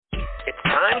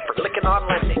time for Lykken on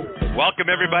Lending. Welcome,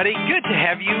 everybody. Good to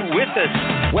have you with us.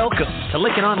 Welcome to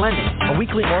Lykken on Lending, a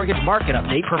weekly mortgage market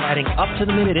update providing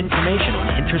up-to-the-minute information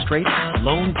on interest rates,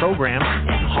 loan programs,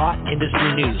 and hot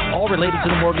industry news, all related to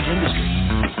the mortgage industry.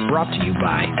 Brought to you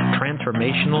by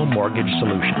Transformational Mortgage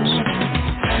Solutions.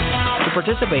 To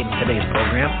participate in today's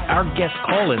program, our guest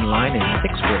call-in line is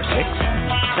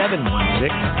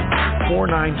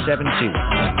 646-716-4972.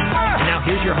 And now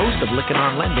here's your host of Lykken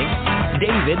on Lending,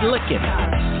 David Lykken.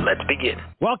 Let's begin.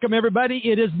 Welcome, everybody.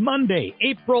 It is Monday,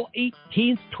 April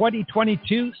 18th,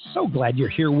 2022. So glad you're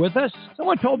here with us.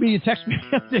 Someone told me you text me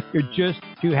that you're just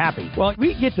too happy. Well,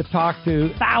 we get to talk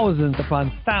to thousands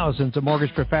upon thousands of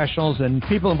mortgage professionals and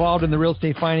people involved in the real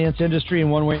estate finance industry in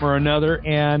one way or another,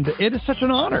 and it is such an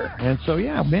honor. And so,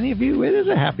 yeah, many of you, it is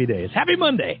a happy day. It's Happy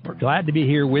Monday. We're glad to be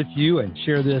here with you and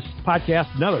share this podcast,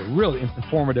 another really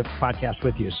informative podcast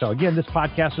with you. So, again, this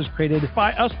podcast is created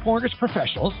by us mortgage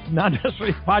professionals, not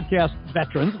necessarily podcast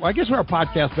veterans. Well, I guess we're a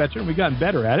podcast veteran. We've gotten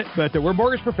better at it, but we're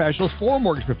mortgage professionals for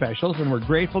mortgage professionals, and we're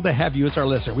grateful to have you as our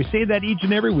listener. We say that each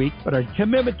and every week, but our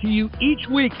commitment to you each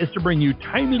week is to bring you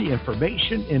timely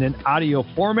information in an audio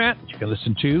format that you can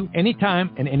listen to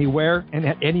anytime and anywhere and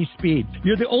at any speed.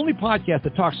 You're the only podcast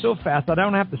that talks so fast that I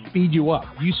don't have to speed you up.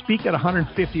 You speak at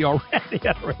 150 already.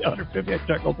 150. I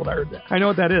chuckled when I heard that. I know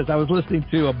what that is. I was listening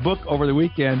to a book over the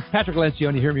weekend. Patrick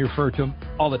Lencioni, you hear me refer to him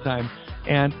all the time.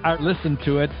 And I listened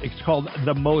to it. It's called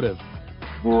The Motive.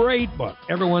 Great book.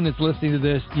 Everyone that's listening to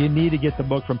this, you need to get the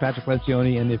book from Patrick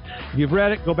Lencioni. And if you've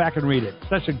read it, go back and read it.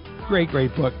 Such a great,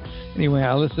 great book. Anyway,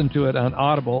 I listened to it on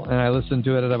Audible, and I listened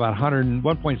to it at about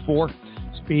 101.4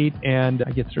 speed, and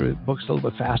I get through books a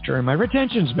little bit faster, and my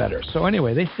retention's better. So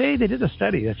anyway, they say they did a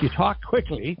study that if you talk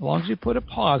quickly, as long as you put a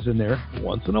pause in there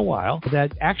once in a while,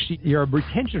 that actually your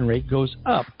retention rate goes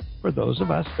up for those of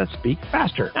us that speak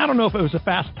faster. I don't know if it was a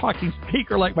fast-talking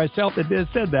speaker like myself that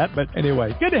said that, but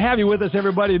anyway, good to have you with us,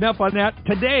 everybody. Enough on that.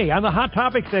 Today, on the Hot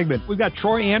Topic segment, we've got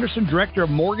Troy Anderson, Director of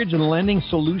Mortgage and Lending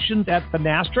Solutions at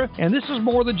Finastra, and this is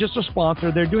more than just a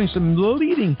sponsor. They're doing some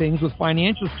leading things with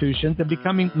financial institutions and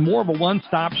becoming more of a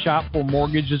one-stop shop for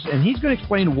mortgages, and he's going to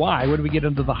explain why when we get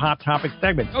into the Hot Topic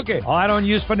segment. Okay, I don't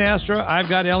use Finastra. I've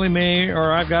got Ellie Mae,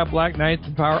 or I've got Black Knights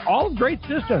and Power, all great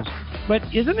systems, but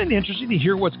isn't it interesting to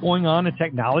hear what's going on in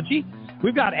technology?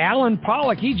 We've got Alan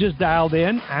Pollock. He just dialed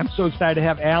in. I'm so excited to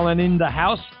have Alan in the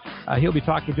house. He'll be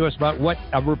talking to us about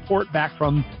a report back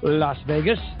from Las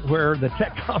Vegas, where the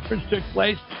tech conference took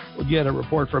place. We'll get a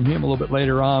report from him a little bit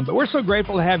later on. But we're so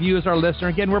grateful to have you as our listener.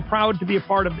 Again, we're proud to be a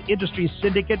part of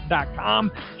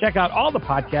industrysyndicate.com. Check out all the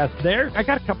podcasts there. I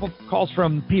got a couple calls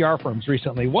from PR firms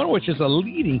recently, one which is a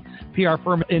leading PR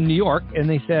firm in New York, and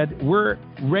they said, we're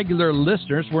regular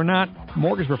listeners. We're not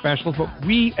mortgage professionals, but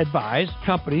we advise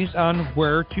companies on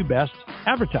where to best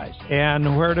advertise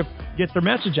and where to get their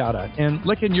message out on. And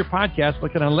look in your podcast,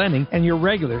 Lykken on Lending, and your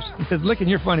regulars. He says, Lykken,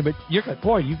 you're funny, but you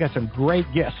got some great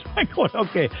guests. I'm going,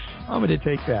 okay, I'm going to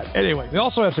take that. Anyway, we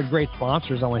also have some great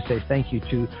sponsors. I want to say thank you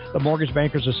to the Mortgage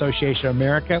Bankers Association of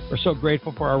America. We're so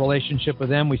grateful for our relationship with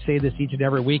them. We say this each and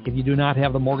every week. If you do not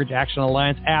have the Mortgage Action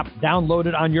Alliance app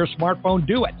downloaded on your smartphone,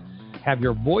 do it. Have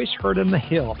your voice heard in the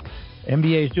Hill.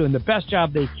 MBA is doing the best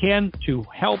job they can to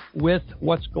help with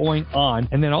what's going on.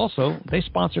 And then also, they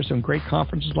sponsor some great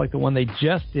conferences like the one they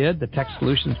just did, the Tech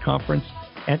Solutions Conference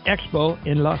and Expo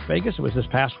in Las Vegas. It was this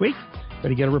past week.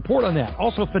 Going to get a report on that.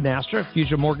 Also, Finastra,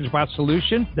 Fusion Mortgage Bot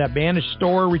Solution that manage,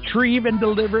 store, retrieve, and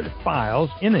deliver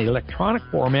files in an electronic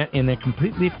format in a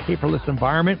completely paperless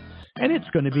environment. And it's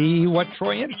going to be what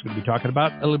Troy Anderson will be talking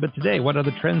about a little bit today. What are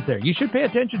the trends there? You should pay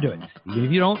attention to it. Even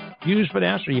if you don't use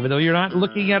Finastra, even though you're not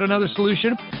looking at another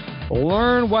solution,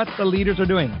 learn what the leaders are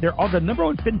doing. They're all the number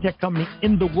one fintech company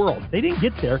in the world. They didn't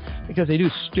get there because they do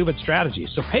stupid strategies.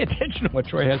 So pay attention to what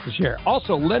Troy has to share.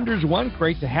 Also, Lenders One,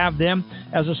 great to have them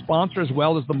as a sponsor as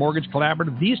well as the Mortgage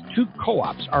Collaborative. These two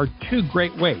co-ops are two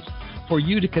great ways for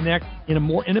you to connect in a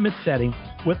more intimate setting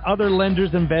with other lenders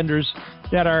and vendors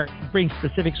that bring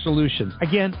specific solutions.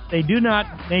 Again, they do not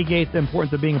negate the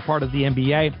importance of being a part of the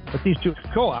MBA, but these two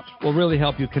co-ops will really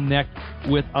help you connect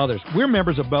with others. We're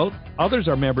members of both. Others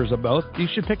are members of both. You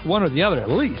should pick one or the other at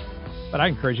least, but I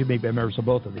encourage you to be members of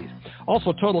both of these.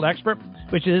 Also, Total Expert,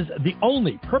 which is the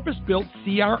only purpose-built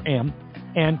CRM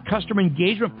and customer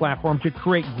engagement platform to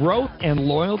create growth and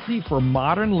loyalty for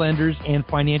modern lenders and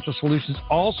financial solutions.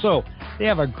 Also, they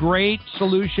have a great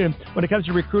solution when it comes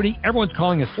to recruiting. Everyone's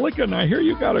calling us, Lykken, I hear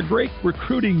you got a great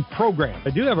recruiting program.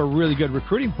 They do have a really good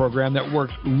recruiting program that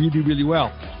works really, really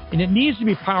well. And it needs to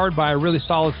be powered by a really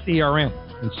solid CRM.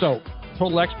 And so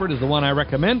Total Expert is the one I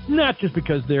recommend, not just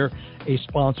because they're a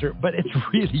sponsor, but it's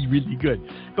really, really good.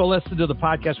 Go listen to the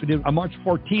podcast we did on March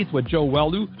 14th with Joe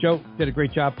Welu. Joe did a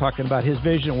great job talking about his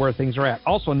vision and where things are at.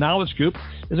 Also, Knowledge Scoop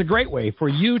is a great way for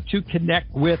you to connect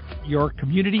with your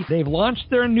community. They've launched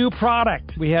their new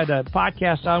product. We had a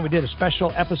podcast on. We did a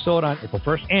special episode on April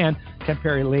 1st, and Ken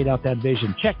Perry laid out that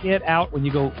vision. Check it out when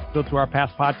you go through our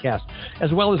past podcasts,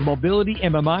 as well as Mobility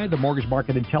MMI, the Mortgage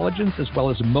Market Intelligence, as well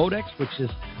as Modex, which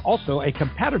is also a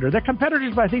competitor. They're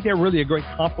competitors, but I think they're really a great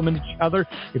complement to each other.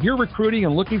 If you're recruiting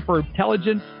and looking for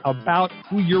intelligence about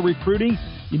who you're recruiting,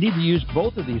 you need to use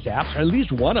both of these apps, or at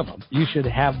least one of them. You should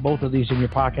have both of these in your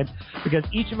pocket because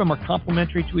each of them are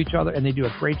complementary to each other, and they do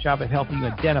a great job of helping you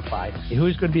identify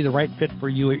who's going to be the right fit for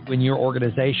you in your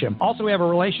organization. Also, we have a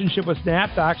relationship with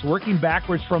SnapDocs, working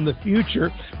backwards from the future,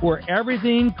 where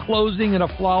everything closing in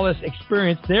a flawless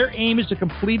experience. Their aim is to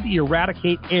completely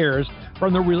eradicate errors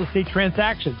from the real estate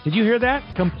transactions. Did you hear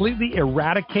that? Completely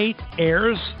eradicate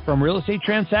errors from real estate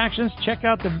transactions. Check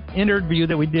out the interview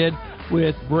that we did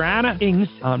with Brianna Ings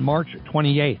on March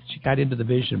 28th. She got into the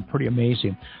vision. Pretty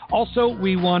amazing. Also,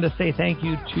 we want to say thank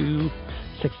you to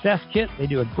Success Kit. They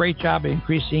do a great job of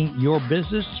increasing your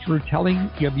business through telling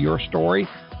of your story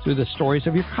through the stories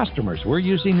of your customers. We're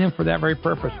using them for that very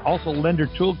purpose. Also, Lender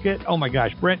Toolkit. Oh my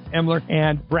gosh, Brent Emler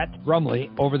and Brett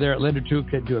Brumley over there at Lender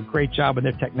Toolkit do a great job in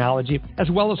their technology, as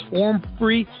well as Form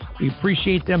Free. We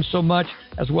appreciate them so much,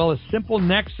 as well as Simple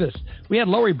Nexus. We had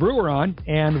Lori Brewer on,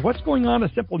 and what's going on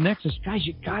at Simple Nexus? Guys,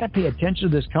 you got to pay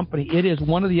attention to this company. It is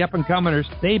one of the up-and-comers.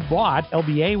 They bought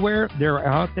LBA Ware. They're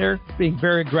out there being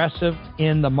very aggressive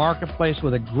in the marketplace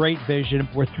with a great vision.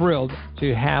 We're thrilled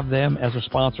to have them as a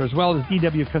sponsor, as well as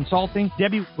DW Consulting.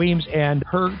 Debbie Weems and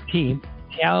her team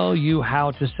tell you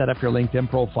how to set up your LinkedIn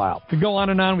profile. To go on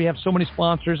and on, we have so many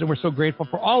sponsors, and we're so grateful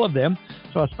for all of them.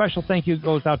 So a special thank you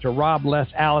goes out to Rob, Les,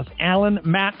 Alice, Alan,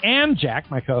 Matt, and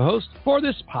Jack, my co-host, for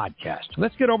this podcast.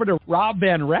 Let's get over to Rob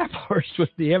Van Raphorst with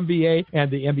the MBA and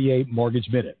the MBA Mortgage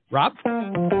Minute. Rob?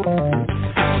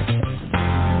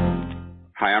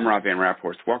 Hi, I'm Rob Van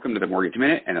Raphorst. Welcome to the Mortgage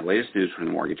Minute and the latest news from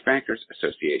the Mortgage Bankers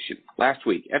Association. Last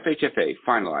week, FHFA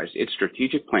finalized its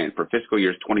strategic plan for fiscal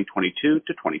years 2022 to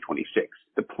 2026.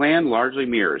 The plan largely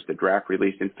mirrors the draft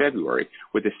released in February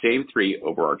with the same three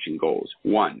overarching goals.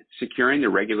 1, securing the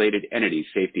regulated entity's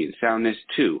safety and soundness.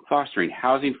 2, fostering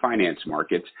housing finance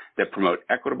markets that promote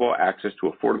equitable access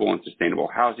to affordable and sustainable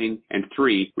housing. And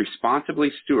 3,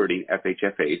 responsibly stewarding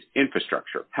FHFA's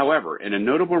infrastructure. However, in a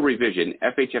notable revision,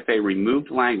 FHFA removed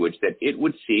language that it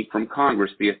would seek from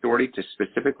Congress the authority to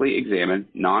specifically examine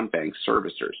non-bank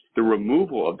servicers. The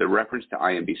removal of the reference to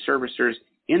IMB servicers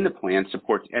in the plan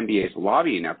supports MBA's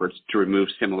lobbying efforts to remove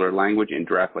similar language in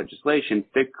draft legislation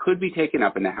that could be taken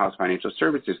up in the House Financial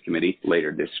Services Committee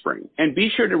later this spring. And be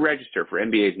sure to register for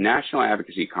MBA's National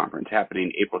Advocacy Conference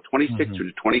happening April 26th through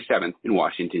the 27th in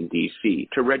Washington, D.C.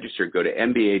 To register, go to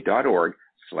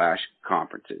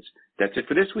mba.org/conferences. That's it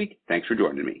for this week. Thanks for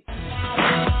joining me.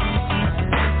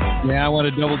 Yeah, I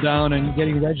want to double down on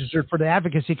getting registered for the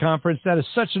Advocacy Conference. That is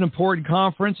such an important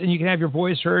conference, and you can have your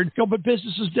voice heard. Go, but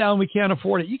business is down. We can't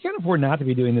afford it. You can't afford not to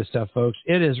be doing this stuff, folks.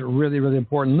 It is really, really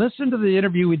important. Listen to the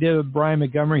interview we did with Brian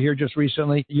Montgomery here just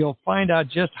recently. You'll find out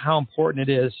just how important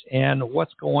it is and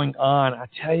what's going on. I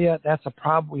tell you, that's a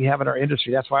problem we have in our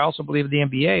industry. That's why I also believe in the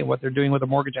MBA and what they're doing with the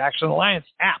Mortgage Action Alliance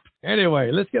app.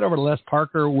 Anyway, let's get over to Les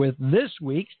Parker with this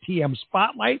week's TM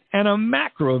Spotlight and a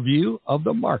macro view of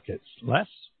the markets. Les?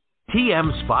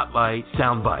 TM Spotlight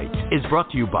Soundbite is brought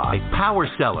to you by Power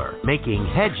Seller, making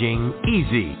hedging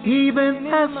easy. Even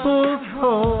as bulls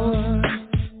hold,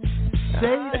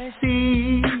 they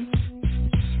see.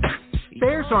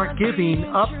 Bears aren't giving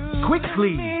up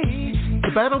quickly.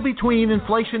 The battle between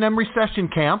inflation and recession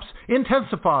camps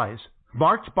intensifies,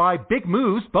 marked by big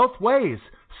moves both ways.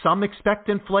 Some expect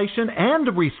inflation and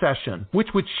a recession,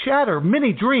 which would shatter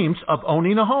many dreams of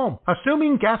owning a home.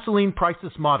 Assuming gasoline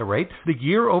prices moderate, the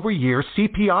year-over-year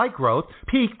CPI growth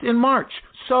peaked in March.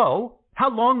 So, how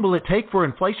long will it take for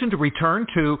inflation to return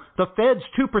to the Fed's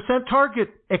 2% target?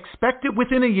 Expect it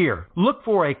within a year. Look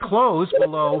for a close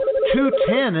below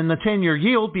 2.10 in the 10-year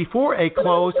yield before a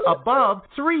close above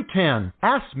 3.10.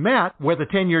 Ask Matt where the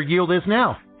 10-year yield is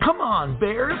now. Come on,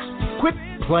 Bears. Quit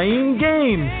playing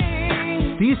games.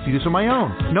 These views are my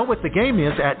own. Know what the game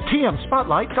is at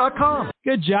tmspotlight.com.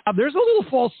 Good job. There's a little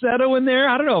falsetto in there.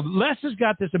 I don't know. Les has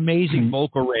got this amazing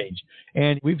vocal range,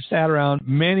 and we've sat around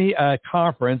many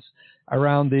conference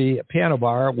around the piano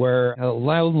bar where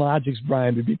Lone Logic's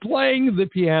Brian would be playing the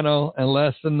piano, and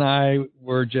Les and I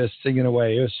were just singing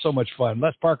away. It was so much fun.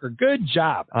 Les Parker, good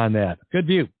job on that. Good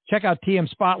view. Check out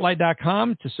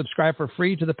tmspotlight.com to subscribe for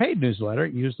free to the paid newsletter.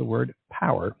 Use the word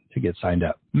POWER to get signed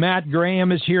up. Matt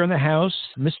Graham is here in the house,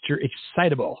 Mr.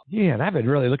 Excitable. Yeah, and I've been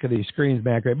really looking at these screens,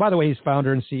 Matt Graham. By the way, he's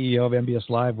founder and CEO of MBS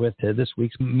Live with this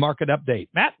week's market update.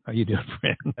 Matt, how you doing,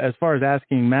 friend? As far as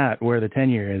asking Matt where the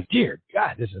 10-year is. Dear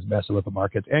God, this is messing with the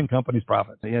markets and companies'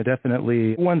 profits. Yeah,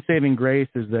 definitely. One saving grace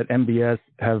is that MBS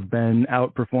have been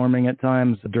outperforming at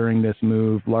times during this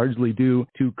move, largely due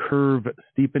to curve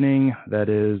steepening. That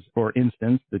is, for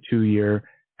instance, the 2-year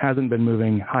hasn't been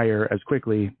moving higher as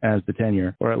quickly as the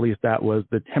 10-year, or at least that was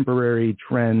the temporary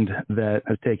trend that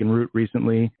has taken root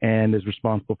recently and is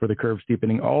responsible for the curve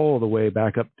steepening all the way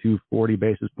back up to 40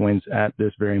 basis points at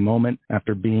this very moment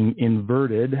after being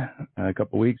inverted a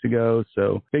couple weeks ago.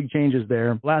 So big changes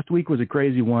there. Last week was a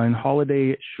crazy one,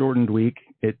 holiday shortened week.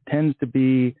 It tends to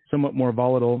be somewhat more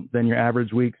volatile than your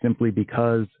average week simply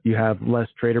because you have less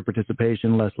trader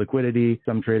participation, less liquidity.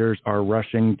 Some traders are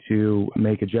rushing to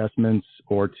make adjustments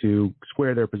or to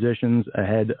square their positions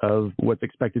ahead of what's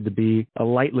expected to be a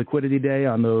light liquidity day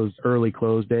on those early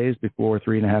close days before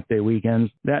 3.5-day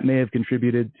weekends. That may have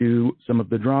contributed to some of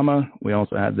the drama. We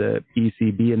also had the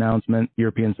ECB announcement,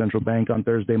 European Central Bank, on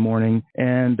Thursday morning.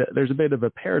 And there's a bit of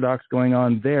a paradox going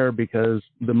on there because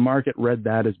the market read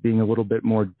that as being a little bit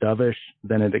more dovish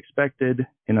than it expected.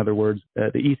 In other words,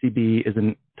 the ECB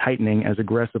isn't tightening as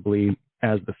aggressively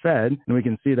as the Fed. And we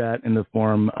can see that in the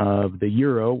form of the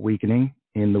euro weakening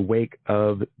in the wake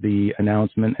of the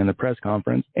announcement and the press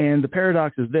conference. And the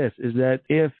paradox is this, is that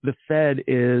if the Fed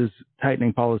is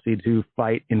tightening policy to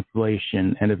fight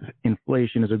inflation, and if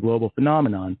inflation is a global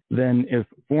phenomenon, then if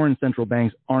foreign central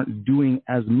banks aren't doing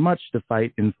as much to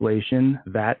fight inflation,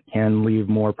 that can leave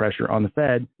more pressure on the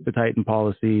Fed to tighten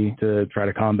policy to try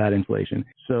to combat inflation.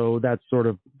 So that's sort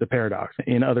of the paradox.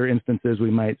 In other instances,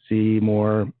 we might see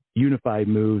more unified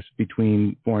moves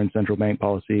between foreign central bank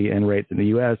policy and rates in the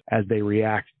U.S. as they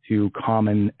react to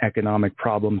common economic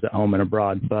problems at home and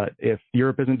abroad. But if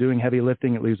Europe isn't doing heavy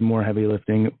lifting, it leaves more heavy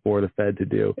lifting for the Fed to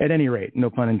do. At any rate, no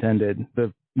pun intended,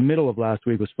 the middle of last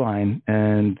week was fine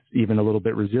and even a little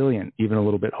bit resilient, even a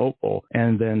little bit hopeful.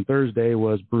 And then Thursday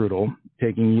was brutal,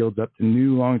 taking yields up to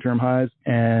new long-term highs.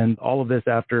 And all of this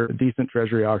after a decent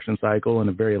treasury auction cycle and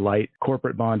a very light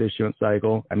corporate bond issuance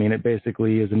cycle. I mean, it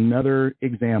basically is another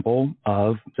example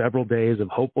of several days of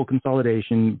hopeful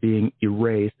consolidation being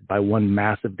erased by one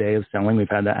massive day of selling. We've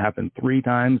had that happen 3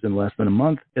 times in less than a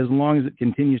month. As long as it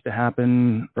continues to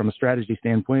happen from a strategy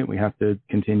standpoint, we have to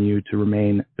continue to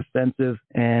remain defensive.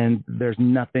 And there's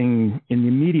nothing in the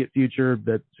immediate future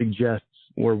that suggests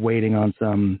we're waiting on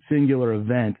some singular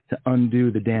event to undo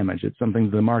the damage. It's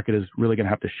something the market is really going to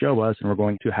have to show us, and we're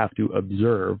going to have to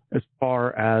observe. As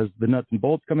far as the nuts and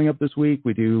bolts coming up this week,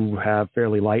 we do have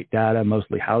fairly light data,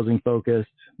 mostly housing focused.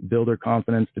 Builder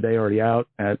confidence today already out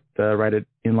at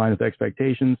in line with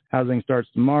expectations. Housing starts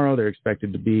tomorrow. They're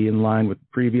expected to be in line with the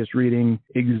previous reading.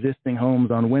 Existing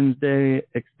homes on Wednesday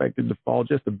expected to fall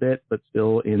just a bit, but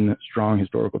still in strong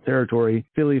historical territory.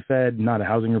 Philly Fed, not a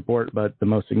housing report, but the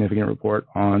most significant report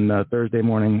on Thursday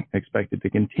morning, expected to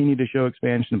continue to show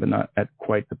expansion, but not at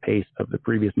quite the pace of the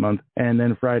previous month. And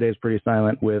then Friday is pretty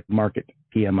silent with market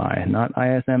PMI, not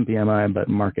ISM PMI, but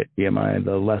market PMI,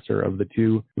 the lesser of the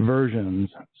two versions.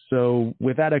 So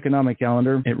with that economic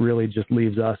calendar, it really just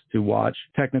leaves us to watch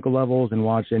technical levels and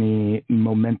watch any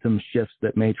momentum shifts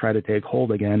that may try to take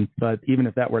hold again. But even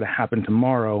if that were to happen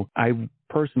tomorrow, I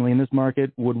personally in this market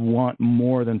would want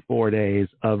more than 4 days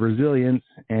of resilience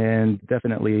and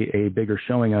definitely a bigger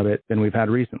showing of it than we've had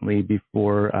recently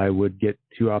before I would get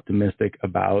too optimistic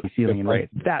about ceiling and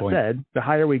rates. That said, the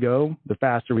higher we go, the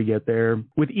faster we get there.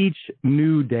 With each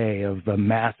new day of a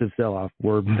massive sell-off,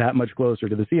 we're that much closer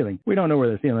to the ceiling. We don't know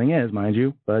where the ceiling is, mind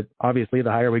you, but obviously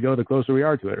the higher we go, the closer we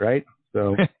are to it, right?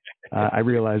 So I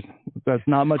realize that's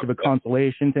not much of a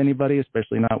consolation to anybody,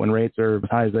 especially not when rates are as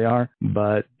high as they are,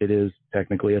 but it is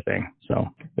technically a thing. So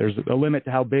there's a limit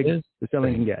to how big the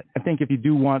selling can get. I think if you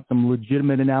do want some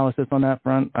legitimate analysis on that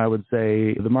front, I would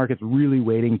say the market's really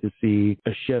waiting to see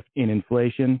a shift in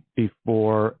inflation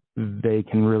before they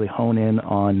can really hone in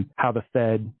on how the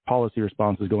Fed policy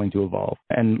response is going to evolve.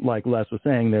 And like Les was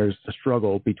saying, there's a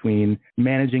struggle between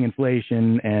managing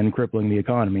inflation and crippling the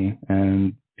economy.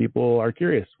 And people are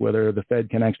curious whether the Fed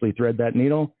can actually thread that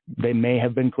needle. They may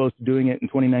have been close to doing it in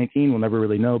 2019. We'll never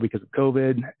really know because of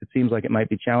COVID. It seems like it might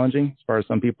be challenging as far as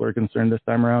some people are concerned this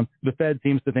time around. The Fed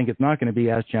seems to think it's not going to be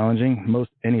as challenging.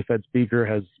 Any Fed speaker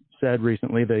has said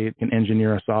recently they can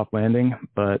engineer a soft landing,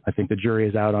 but I think the jury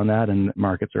is out on that, and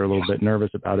markets are a little bit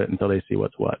nervous about it until they see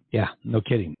what's what. Yeah, no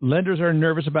kidding. Lenders are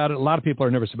nervous about it. A lot of people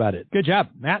are nervous about it. Good job,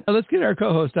 Matt. Let's get our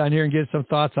co-host on here and get some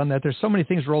thoughts on that. There's so many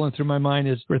things rolling through my mind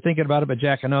as we're thinking about it, but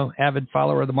Jack, I know, avid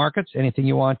follower of the markets. Anything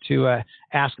you want to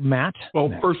ask Matt? Well,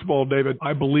 Matt. First of all, David,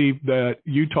 I believe that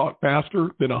you talk faster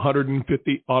than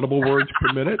 150 audible words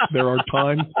per minute. There are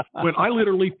times when I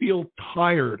literally feel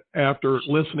tired after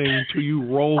listening to you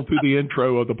roll through the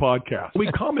intro of the podcast.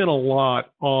 We comment a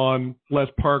lot on Les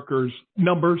Parker's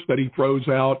numbers that he throws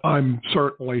out. I'm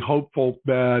certainly hopeful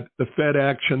that the Fed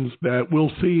actions that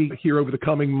we'll see here over the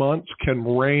coming months can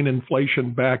rein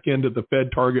inflation back into the Fed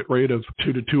target rate of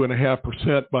 2 to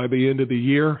 2.5% by the end of the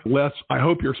year. Les, I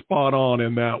hope you're spot on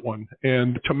in that one.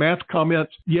 And to Matt's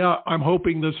comments, yeah, I'm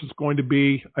hoping this is going to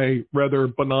be a rather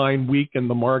benign week in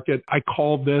the market. I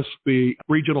called this the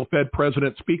Regional Fed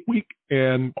President Speak Week,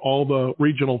 and all the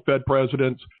regional Fed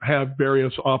presidents have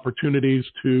various opportunities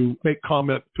to make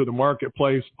comment to the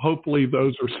marketplace. Hopefully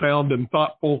those are sound and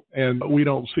thoughtful, and we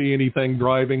don't see anything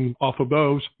driving off of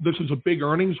those. This is a big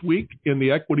earnings week in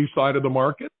the equity side of the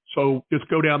market. So just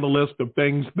go down the list of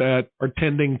things that are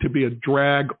tending to be a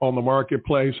drag on the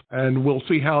marketplace, and we'll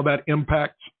see how that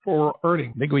impacts for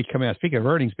earnings. Big week coming out. Speaking of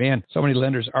earnings, man, so many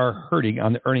lenders are hurting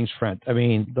on the earnings front. I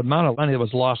mean, the amount of money that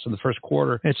was lost in the first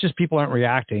quarter, it's just people aren't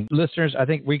reacting. Listeners, I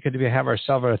think we could have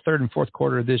ourselves a third and fourth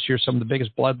quarter of this year, some of the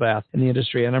biggest bloodbath in the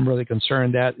industry, and I'm really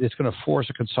concerned that it's going to force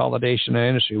a consolidation in the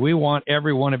industry. We want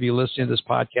every one of you listening to this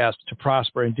podcast to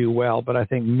prosper and do well, but I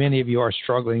think many of you are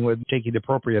struggling with taking the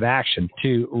appropriate action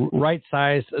to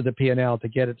right-size the P&L to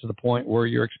get it to the point where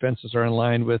your expenses are in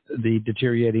line with the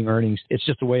deteriorating earnings. It's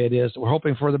just the way it is. We're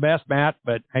hoping for the best, Matt,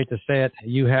 but I hate to say it,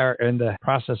 you are in the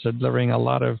process of delivering a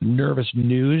lot of nervous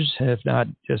news, if not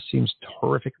just seems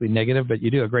horrifically negative, but you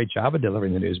do a great job of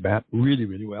delivering the news, Matt. Really,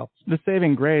 really well. The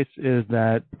saving grace is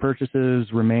that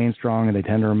purchases remain strong, and they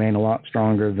tend to remain a lot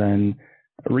stronger than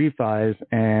refis.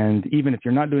 And even if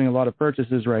you're not doing a lot of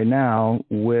purchases right now,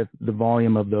 with the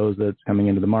volume of those that's coming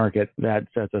into the market, that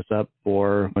sets us up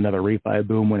for another refi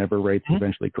boom whenever rates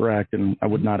eventually correct. And I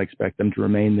would not expect them to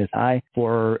remain this high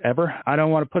forever. I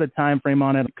don't want to put a time frame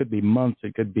on it. It could be months,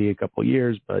 it could be a couple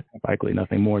years, but likely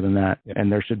nothing more than that.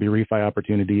 And there should be refi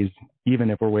opportunities, even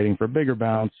if we're waiting for a bigger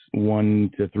bounce,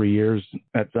 1 to 3 years.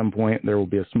 At some point, there will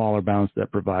be a smaller bounce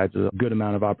that provides a good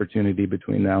amount of opportunity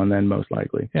between now and then, most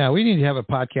likely. Yeah, we need to have a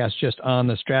podcast just on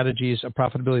the strategies of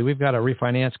profitability. We've got a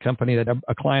refinance company, that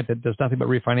a client that does nothing but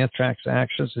refinance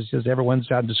transactions. It's just everyone's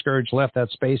gotten discouraged, left that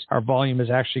space. Our volume has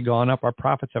actually gone up. Our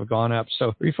profits have gone up.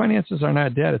 So refinances are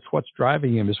not dead. It's what's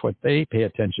driving them, is what they pay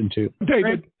attention to.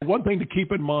 David, one thing to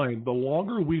keep in mind, the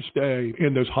longer we stay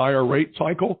in this higher rate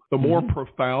cycle, the more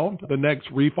profound the next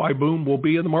refi boom will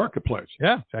be in the marketplace.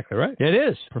 Yeah, exactly right. It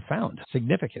is profound,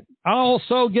 significant.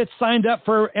 Also, get signed up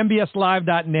for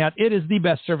mbslive.net. It is the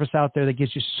best service out there that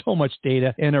gives you so much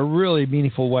data in a really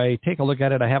meaningful way. Take a look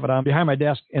at it. I have it on behind my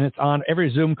desk, and it's on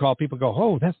every Zoom call. People go,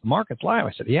 oh, that's the Markets Live.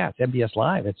 I said, yeah, it's MBS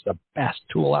Live. It's the best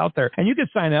tool out there. And you can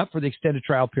sign up for the extended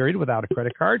trial period without a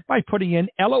credit card by putting in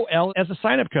LOL as a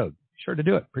sign-up code. Sure to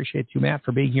do it. Appreciate you, Matt,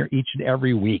 for being here each and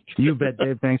every week. You bet,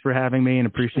 Dave. Thanks for having me, and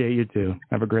appreciate you too.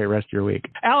 Have a great rest of your week.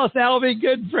 Alice Alvey,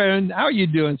 good friend. How are you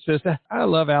doing, sister? I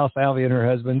love Alice Alvey and her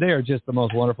husband. They are just the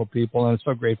most wonderful people, and I'm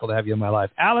so grateful to have you in my life.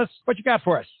 Alice, what you got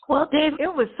for us? Well, Dave,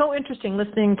 it was so interesting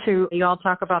listening to you all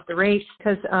talk about the rates,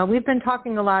 because we've been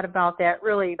talking a lot about that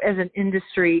really as an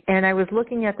industry, and I was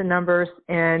looking at the numbers,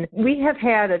 and we have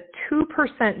had a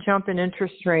 2% jump in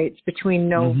interest rates between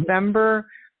November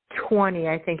 20,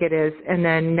 I think it is, and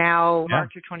then now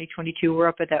March of 2022, we're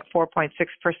up at that 4.6%.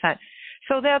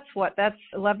 So that's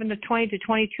 11 to 20 to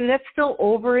 22. That's still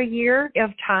over a year of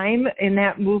time in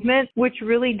that movement, which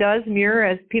really does mirror,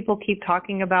 as people keep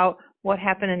talking about, what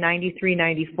happened in 93,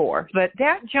 94. But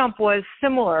that jump was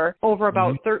similar over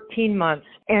about 13 months.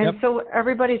 And so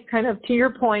everybody's kind of, to your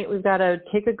point, we've got to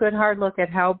take a good hard look at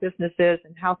how business is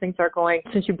and how things are going.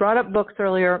 Since you brought up books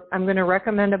earlier, I'm going to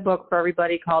recommend a book for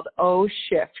everybody called Oh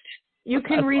Shift. You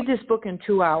can read this book in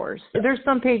 2 hours. There's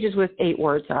some pages with 8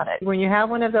 words on it. When you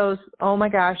have one of those, oh my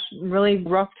gosh, really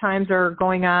rough times are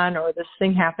going on, or this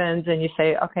thing happens, and you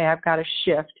say, okay, I've got to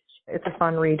shift. It's a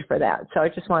fun read for that. So I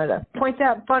just wanted to point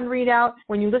that fun read out.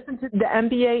 When you listen to the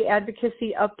MBA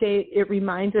advocacy update, it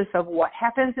reminds us of what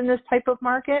happens in this type of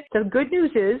market. The good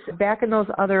news is, back in those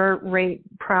other rate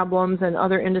problems and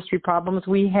other industry problems,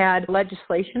 we had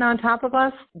legislation on top of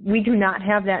us. We do not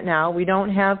have that now. We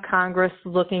don't have Congress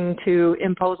looking to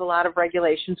impose a lot of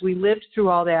regulations. We lived through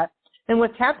all that. And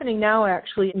what's happening now,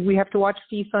 actually, we have to watch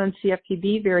FIFA and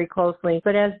CFPB very closely.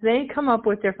 But as they come up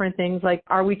with different things like,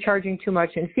 are we charging too much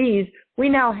in fees? We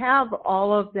now have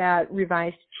all of that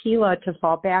revised TILA to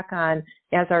fall back on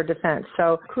as our defense.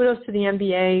 So kudos to the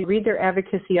MBA. Read their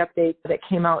advocacy update that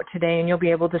came out today, and you'll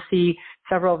be able to see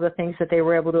several of the things that they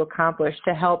were able to accomplish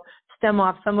to help stem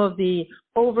off some of the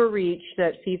overreach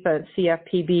that FIFA and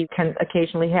CFPB can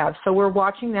occasionally have. So we're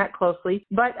watching that closely.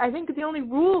 But I think the only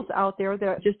rules out there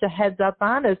that just a heads up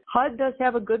on is HUD does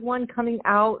have a good one coming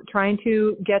out trying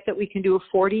to get that we can do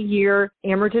a 40-year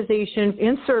amortization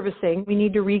in servicing. We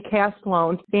need to recast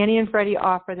loans. Fannie and Freddie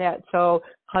offer that. So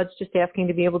HUD's just asking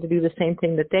to be able to do the same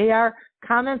thing that they are.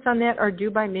 Comments on that are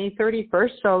due by May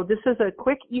 31st. So this is a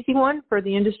quick, easy one for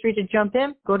the industry to jump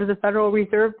in. Go to the Federal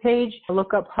Reserve page,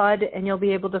 look up HUD, and you'll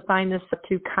be able to find this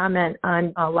to comment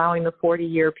on allowing the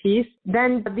 40-year piece.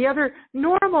 Then the other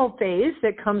normal phase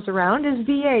that comes around is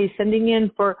VA sending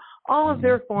in for all of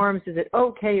their forms. Is it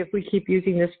okay if we keep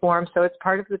using this form? So it's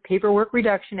part of the Paperwork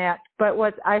Reduction Act. But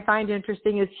what I find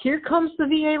interesting is here comes the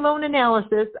VA loan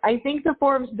analysis. I think the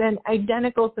form's been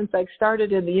identical since I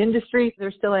started in the industry.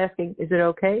 They're still asking, is it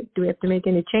okay? Do we have to make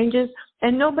any changes?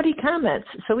 And nobody comments.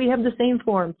 So we have the same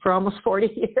form for almost 40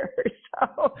 years.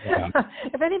 So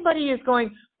if anybody is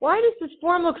going, why does this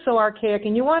form look so archaic?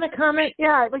 And you want to comment?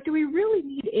 Yeah, like, do we really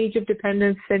need age of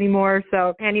dependence anymore?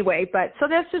 So anyway, so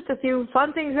that's just a few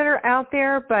fun things that are out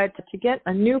there. But to get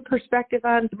a new perspective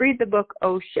on, read the book,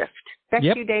 Oh Shift. Back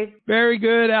to you, Dave. Very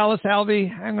good, Alice Alvey.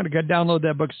 I'm going to go download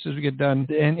that book as soon as we get done.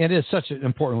 And it is such an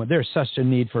important one. There's such a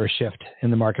need for a shift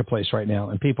in the marketplace right now,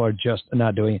 and people are just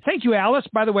not doing it. Thank you, Alice.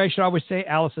 By the way, I should always say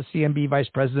Alice is CMB Vice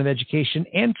President of Education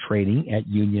and Training at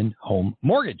Union Home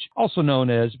Mortgage, also known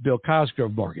as Bill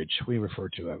Cosgrove Mortgage. We refer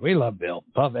to it. We love Bill.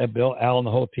 Love Bill, Al, and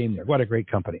the whole team there. What a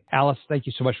great company. Alice, thank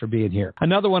you so much for being here.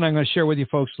 Another one I'm going to share with you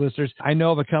folks, listeners. I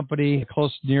know of a company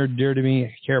close, near, dear to me,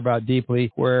 I care about deeply,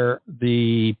 where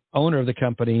the owner of the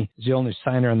company is the only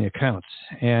signer on the accounts,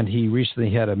 and he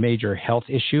recently had a major health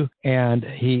issue, and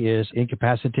he is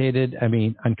incapacitated,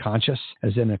 unconscious,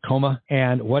 as in a coma.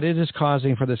 And what it is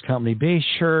causing for this company, be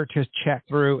sure to check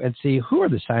through and see who are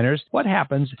the signers. What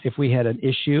happens if we had an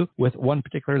issue with one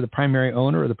particular, the primary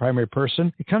owner or the primary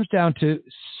person? It comes down to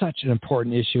such an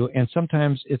important issue, and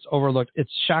sometimes it's overlooked.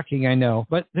 It's shocking, I know,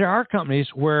 but there are companies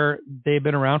where they've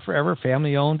been around forever,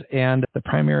 family owned, and the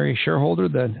primary shareholder,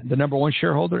 the number one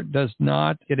shareholder, does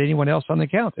not get anyone else on the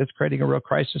account. It's creating a real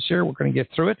crisis here. We're going to get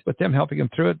through it with them helping them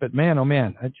through it. But man, oh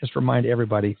man, I just remind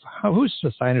everybody, who's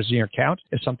the signers in your account?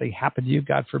 If something happened to you,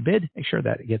 God forbid, make sure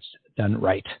that it gets done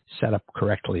right, set up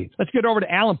correctly. Let's get over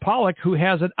to Alan Pollock, who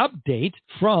has an update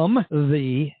from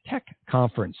the tech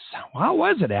conference. How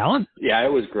was it, Alan? Yeah,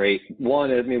 it was great.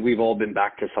 One, we've all been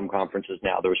back to some conferences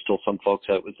now. There were still some folks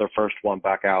that it was their first one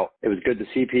back out. It was good to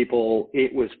see people.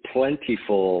 It was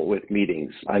plentiful with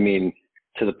meetings.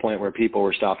 To the point where people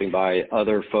were stopping by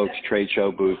other folks' trade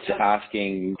show booths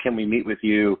asking, can we meet with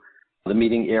you? The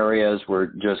meeting areas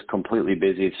were just completely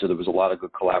busy, so there was a lot of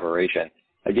good collaboration.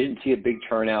 I didn't see a big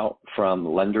turnout from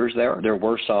lenders there. There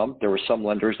were some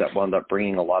lenders that wound up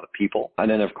bringing a lot of people.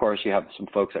 And then, of course, you have some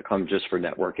folks that come just for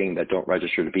networking that don't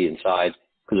register to be inside,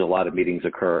 because a lot of meetings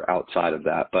occur outside of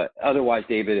that. But otherwise,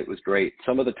 David, it was great.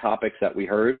 Some of the topics that we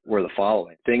heard were the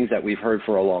following, things that we've heard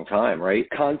for a long time, right?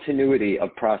 Continuity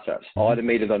of process,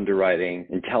 automated underwriting,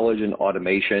 intelligent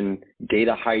automation,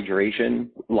 data hydration,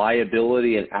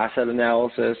 liability and asset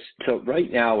analysis. So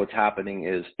right now what's happening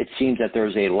is it seems that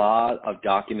there's a lot of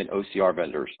document OCR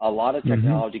vendors. A lot of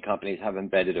technology companies have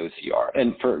embedded OCR,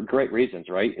 and for great reasons,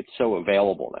 right? It's so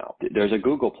available now. There's a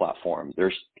Google platform.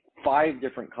 There's 5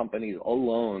 different companies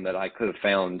alone that I could have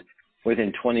found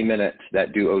within 20 minutes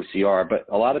that do OCR, but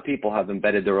a lot of people have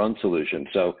embedded their own solution.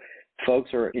 So folks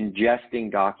are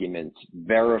ingesting documents,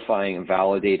 verifying and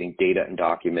validating data and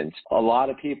documents. A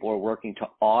lot of people are working to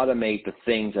automate the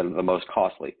things that are the most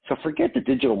costly. So forget the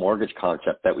digital mortgage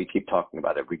concept that we keep talking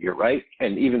about every year, right?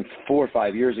 And even 4 or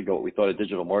 5 years ago, what we thought of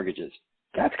digital mortgages,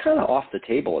 that's kind of off the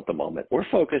table at the moment. We're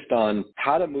focused on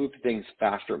how to move things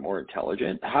faster, more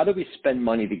intelligent. How do we spend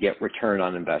money to get return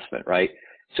on investment, right?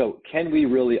 So can we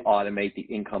really automate the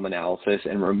income analysis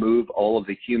and remove all of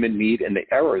the human need and the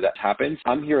error that happens?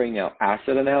 I'm hearing now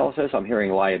asset analysis. I'm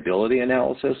hearing liability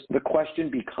analysis. The question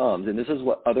becomes, and this is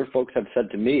what other folks have said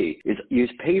to me, is you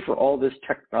pay for all this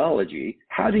technology.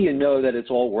 How do you know that it's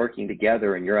all working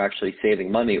together and you're actually saving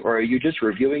money? Or are you just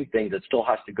reviewing things that still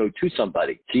has to go to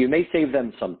somebody? So you may save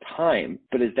them some time,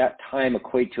 but does that time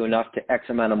equate to enough to X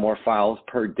amount of more files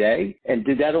per day? And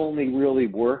did that only really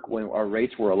work when our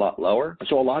rates were a lot lower?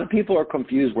 So a lot of people are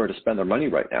confused where to spend their money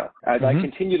right now. As I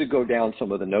continue to go down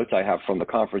some of the notes I have from the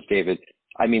conference, David,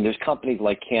 I mean, there's companies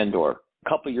like Candor. A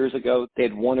couple of years ago, they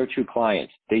had 1 or 2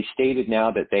 clients. They stated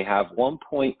now that they have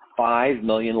 1.5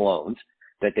 million loans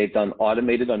that they've done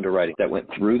automated underwriting that went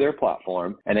through their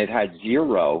platform, and they've had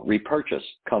 0 repurchase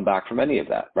come back from any of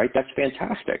that, right? That's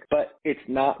fantastic. But it's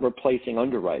not replacing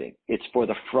underwriting. It's for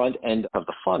the front end of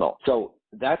the funnel. So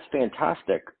that's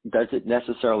fantastic. Does it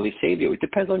necessarily save you? It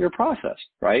depends on your process,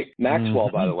 right? Maxwell,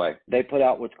 by the way, they put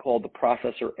out what's called the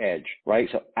Processor Edge, right?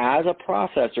 So as a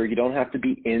processor, you don't have to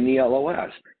be in the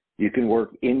LOS. You can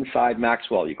work inside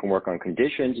Maxwell. You can work on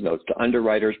conditions, notes to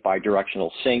underwriters,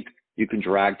 bidirectional sync. You can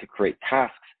drag to create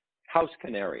tasks. House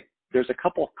Canary. There's a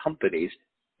couple of companies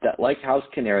that, like House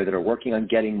Canary, that are working on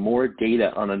getting more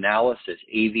data on analysis,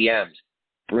 AVMs,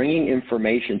 bringing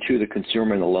information to the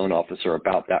consumer and the loan officer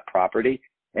about that property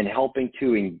and helping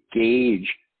to engage,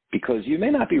 because you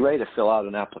may not be ready to fill out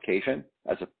an application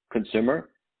as a consumer,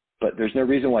 but there's no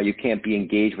reason why you can't be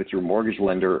engaged with your mortgage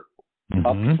lender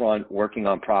up front, working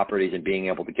on properties and being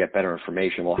able to get better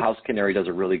information. Well, House Canary does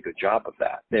a really good job of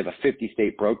that. They have a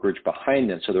 50-state brokerage behind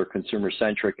them, so they're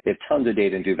consumer-centric. They have tons of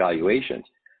data and do valuations.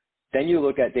 Then you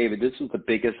look at, David, this is the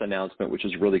biggest announcement, which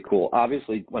is really cool.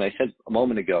 Obviously, when I said a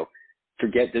moment ago,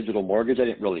 forget digital mortgage, I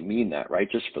didn't really mean that, right,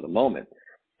 just for the moment.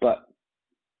 But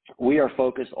we are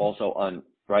focused also on,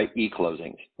 right,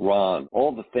 e-closings, RON,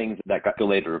 all the things that got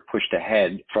delayed or pushed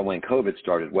ahead from when COVID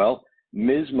started. Well,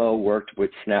 Mismo worked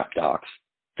with SnapDocs.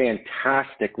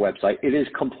 Fantastic website. It is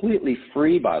completely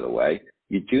free, by the way.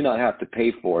 You do not have to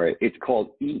pay for it. It's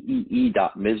called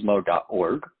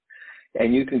eee.mismo.org.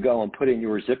 And you can go and put in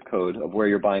your zip code of where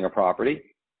you're buying a property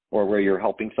or where you're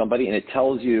helping somebody. And it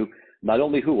tells you not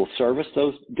only who will service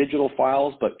those digital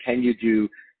files, but can you do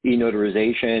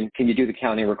e-notarization? Can you do the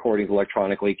county recordings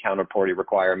electronically, counterparty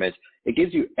requirements? It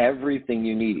gives you everything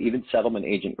you need, even settlement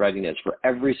agent readiness for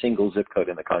every single zip code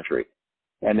in the country.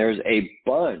 And there's a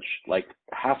bunch, like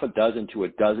half a dozen to a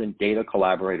dozen data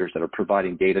collaborators that are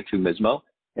providing data to Mismo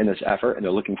in this effort, and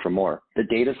they're looking for more. The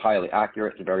data is highly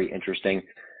accurate. It's very interesting.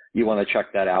 You want to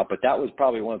check that out. But that was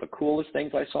probably one of the coolest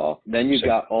things I saw. Then you've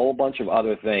got a whole bunch of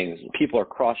other things. People are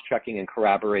cross-checking and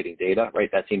corroborating data,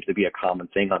 right? That seems to be a common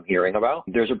thing I'm hearing about.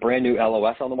 There's a brand new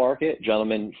LOS on the market.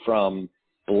 Gentleman from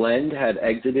Blend had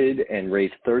exited and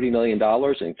raised $30 million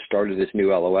and started this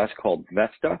new LOS called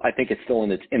Vesta. I think it's still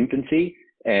in its infancy.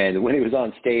 And when he was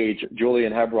on stage,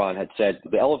 Julian Hebron had said,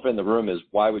 the elephant in the room is,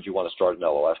 why would you want to start an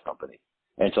LOS company?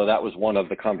 And so that was one of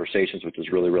the conversations, which was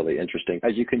really, really interesting.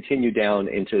 As you continue down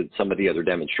into some of the other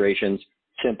demonstrations,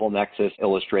 Simple Nexus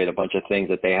illustrate a bunch of things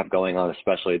that they have going on,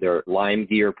 especially their Lime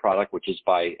Gear product, which is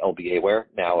by LBAware,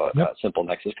 now a Simple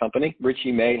Nexus company.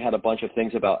 Richie May had a bunch of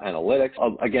things about analytics.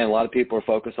 Again, a lot of people are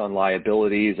focused on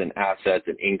liabilities and assets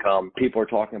and income. People are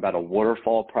talking about a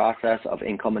waterfall process of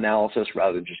income analysis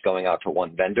rather than just going out to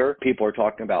one vendor. People are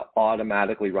talking about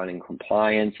automatically running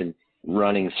compliance and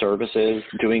running services,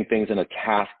 doing things in a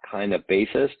task kind of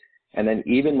basis. And then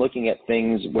even looking at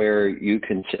things where you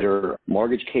consider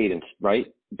mortgage cadence, right?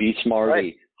 Be Smarty,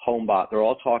 right. HomeBot, they're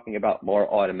all talking about more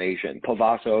automation.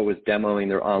 Pavaso was demoing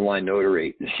their online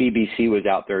notary. CBC was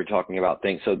out there talking about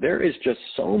things. So there is just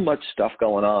so much stuff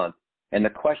going on. And the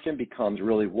question becomes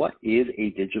really, what is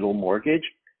a digital mortgage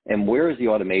and where is the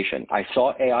automation? I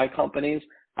saw AI companies.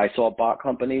 I saw bot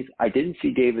companies. I didn't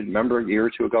see, David, remember a year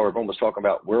or two ago, everyone was talking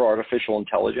about we're artificial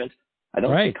intelligence. I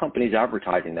don't see companies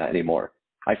advertising that anymore.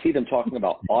 I see them talking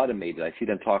about automated. I see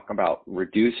them talking about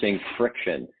reducing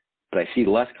friction, but I see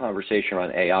less conversation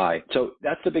around AI. So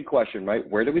that's the big question, right?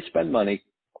 Where do we spend money?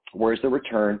 Where's the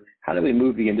return? How do we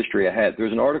move the industry ahead?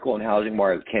 There's an article in Housing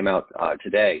Wire that came out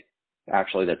today,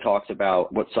 actually, that talks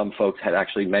about what some folks had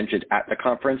actually mentioned at the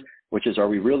conference, which is, are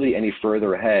we really any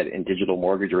further ahead in digital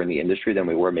mortgage or in the industry than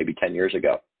we were maybe 10 years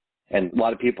ago? And a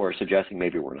lot of people are suggesting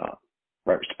maybe we're not.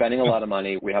 Right? We're spending a lot of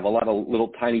money. We have a lot of little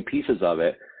tiny pieces of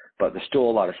it, but there's still a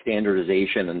lot of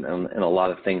standardization and a lot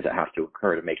of things that have to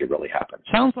occur to make it really happen.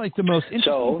 Sounds like the most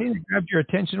interesting thing that grabbed your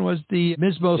attention was the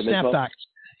Mismo SnapDocs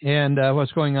and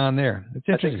what's going on there. It's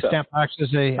interesting. So. SnapDocs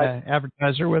is a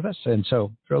advertiser with us, and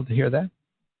so thrilled to hear that.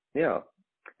 Yeah.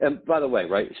 And by the way,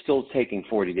 right, it's still taking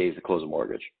 40 days to close a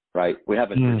mortgage, right? We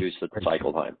haven't reduced the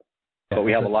cycle time. But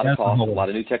we have a lot of costs, a lot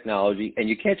of new technology, and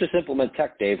you can't just implement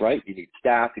tech, Dave, right? You need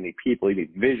staff, you need people, you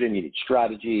need vision, you need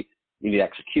strategy, you need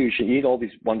execution, you need all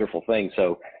these wonderful things.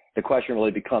 So the question really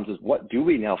becomes is what do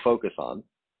we now focus on,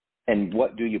 and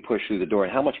what do you push through the door,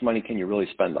 and how much money can you really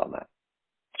spend on that?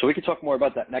 So we can talk more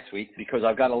about that next week, because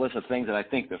I've got a list of things that I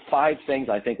think, the 5 things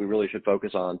I think we really should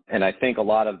focus on. And I think a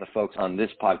lot of the folks on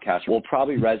this podcast will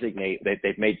probably resonate that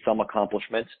they've made some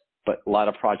accomplishments, but a lot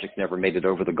of projects never made it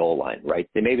over the goal line, right?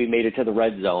 They maybe made it to the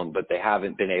red zone, but they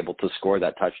haven't been able to score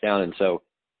that touchdown. And so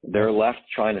They're left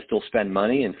trying to still spend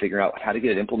money and figure out how to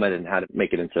get it implemented and how to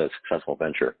make it into a successful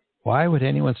venture. Why would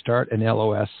anyone start an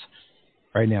LOS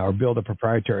right now or build a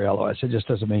proprietary LOS? It just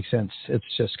doesn't make sense. It's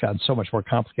just gotten so much more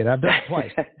complicated. I've done it twice,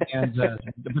 and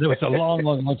but it was a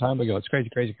long time ago. It's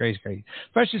crazy.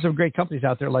 Especially some great companies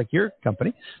out there like your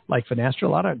company, like Finastra. A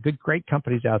lot of good, great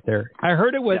companies out there. I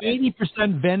heard it was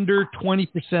 80% vendor,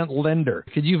 20% lender.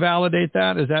 Could you validate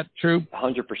that? Is that true?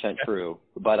 100% true.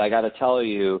 But I got to tell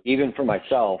you, even for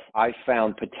myself, I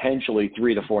found potentially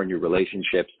 3 to 4 new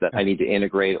relationships that I need to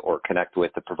integrate or connect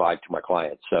with to provide to my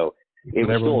clients. So it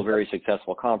was still a very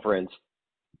successful conference.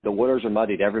 The waters are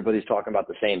muddied. Everybody's talking about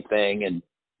the same thing, and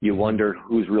you wonder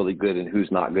who's really good and who's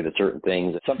not good at certain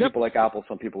things. Some people like apples,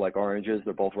 some people like oranges.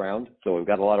 They're both round. So we've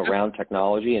got a lot of round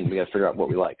technology, and we got to figure out what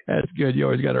we like. That's good. You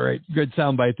always got a good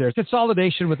soundbite there.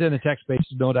 Consolidation within the tech space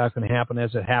is no doubt going to happen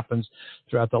as it happens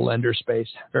throughout the lender space.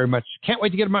 Very much. Can't wait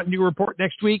to get a new report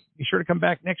next week. Be sure to come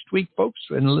back next week, folks,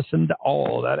 and listen to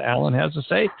all that Alan has to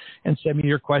say and send me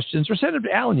your questions or send them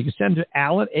to Alan. You can send them to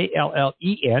Alan,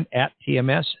 ALLEN, at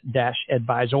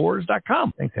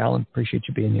tms-advisors.com. Thanks, Alan. Appreciate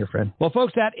you being here, friend. Well,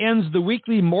 folks, that ends the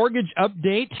weekly mortgage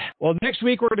update. Well, next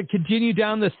week, we're going to continue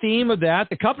down the theme of that.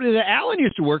 The company that Alan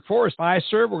used to work for is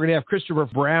Fiserv. We're going to have Christopher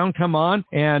Brown come on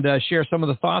and share some of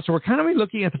the thoughts. So we're kind of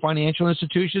looking at the financial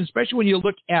institutions, especially when you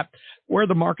look at where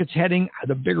the market's heading,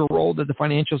 the bigger role that the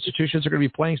financial institutions are going to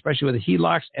be playing, especially with the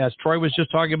HELOCs, as Troy was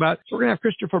just talking about. So we're going to have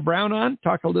Christopher Brown on,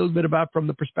 talk a little bit about from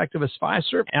the perspective of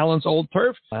Fiserv, Alan's old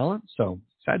turf. Alan, so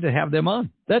excited to have them on.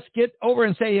 Let's get over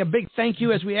and say a big thank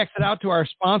you as we exit out to our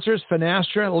sponsors,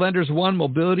 Finastra, Lenders One,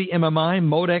 Mobility, MMI,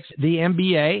 Modex, the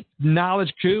MBA,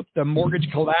 Knowledge Coop, the Mortgage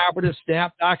Collaborative,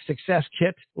 SnapDoc, Success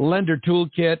Kit, Lender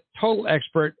Toolkit, Total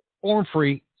Expert, Form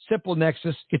Free, Simple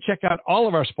Nexus. You can check out all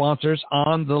of our sponsors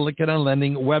on the Lykken on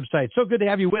Lending website. So good to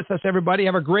have you with us, everybody.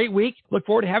 Have a great week. Look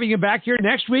forward to having you back here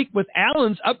next week with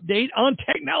Alan's update on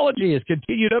technology, his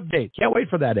continued update. Can't wait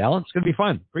for that, Alan. It's going to be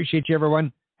fun. Appreciate you,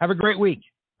 everyone. Have a great week.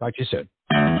 Talk to you soon.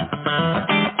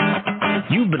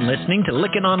 You've been listening to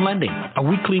Lykken on Lending, a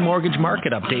weekly mortgage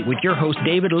market update with your host,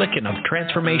 David Lykken of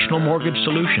Transformational Mortgage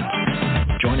Solutions.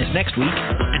 Join us next week,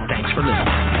 and thanks for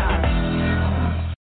listening.